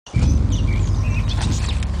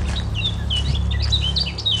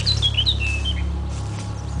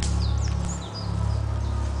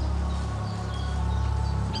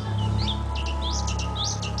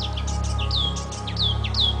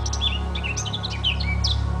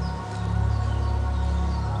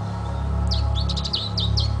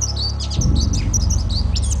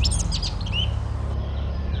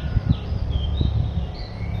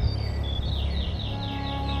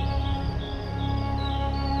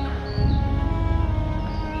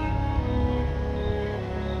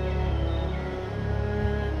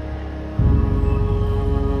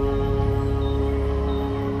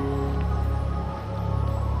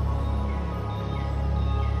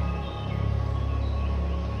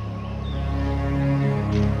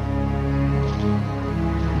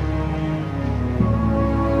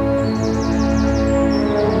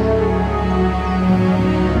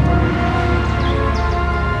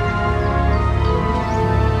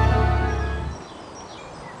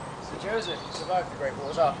survived the Great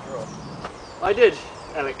Wars after all. I did,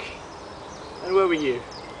 Alec. And where were you?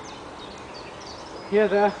 Here,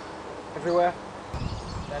 there, everywhere.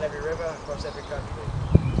 Down every river, across every country.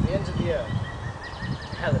 To the ends of the earth.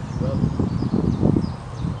 To hell, if you will.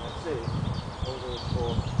 I see. All those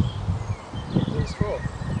for. All those for.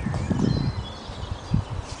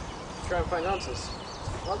 Try and find answers.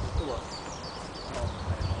 Answers to what?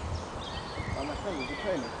 Oh, my friend, you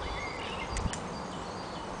betray me.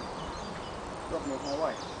 Robbed me of my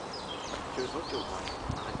wife. She was not your wife,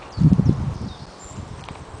 Alec.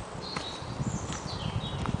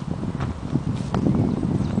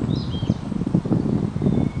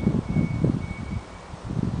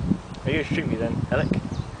 Are you going to shoot me then, Alec?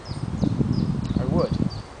 I would.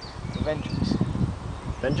 For vengeance.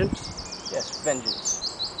 Vengeance? Yes, vengeance.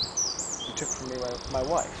 You took from me my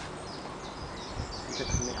wife. You took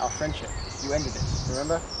from me our friendship. You ended it,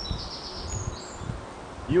 remember?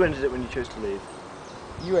 You ended it when you chose to leave.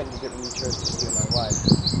 You ended it when you chose to steal my wife.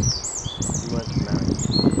 You weren't married.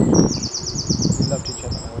 We loved each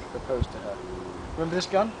other and I would have proposed to her. Remember this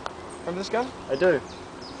gun? Remember this gun? I do.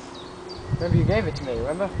 Remember you gave it to me,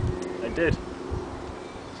 remember? I did.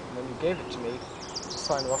 And when you gave it to me, it's a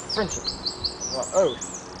sign of our friendship. Of our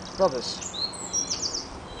oath. Brothers.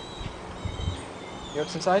 You know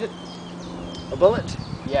what's inside it? A bullet?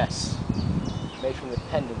 Yes. Made from the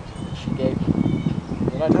pendant that she gave me.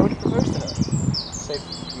 The night I would have proposed to her. Save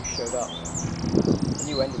you showed up. And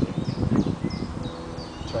you ended it.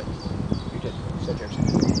 That's right. You did, Sir Joseph.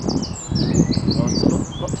 Well, it's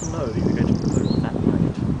not to know that you were going to propose that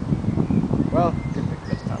night. Well, good pick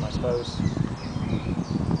this time, I suppose.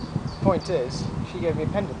 The point is, she gave me a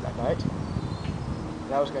pendant that night,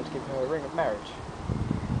 and I was going to give her a ring of marriage.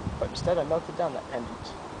 But instead I melted down that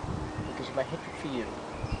pendant, because of my hatred for you,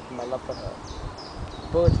 and my love for her. The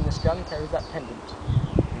bullet in this gun carries that pendant.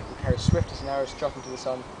 It will carry swift as an arrow struck into the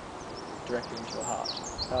sun, directly into your heart.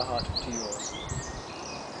 Her heart to yours.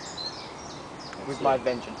 With my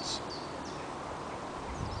vengeance.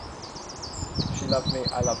 She loved me,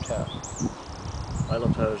 I loved her. I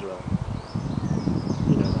loved her as well.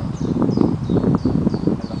 You know that.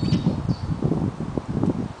 I loved you more.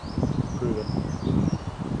 Prove it.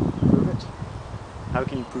 Prove it? How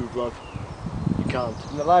can you prove love? You can't.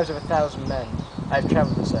 In the lives of 1,000 men, I have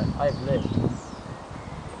travelled this earth, I have lived.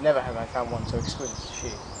 But never have I found one so exquisite as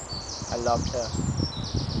she. I loved her.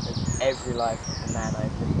 In every life of the man I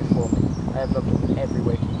have lived before me. I have loved her in every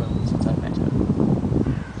waking moment since I met her.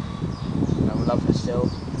 And I will love her still,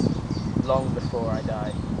 long before I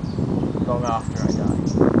die, long after I die.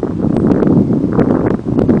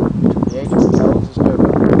 Until the age of the elves is over.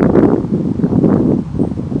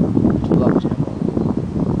 Until love is no more.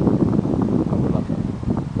 I will love her.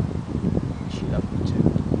 She loved me too.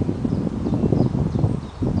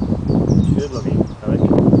 She did love you, Alec.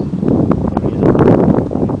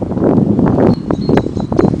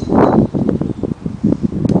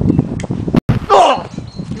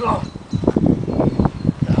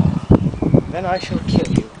 Then I shall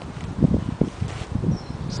kill you,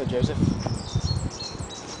 Sir Joseph.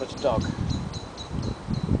 But a dog.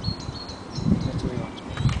 That's all you want to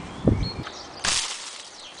me.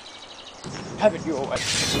 Have it your way.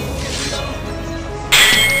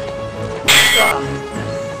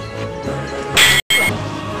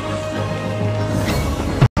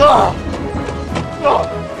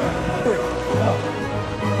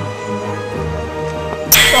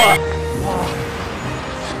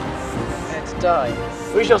 Let's die.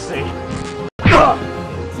 We shall see.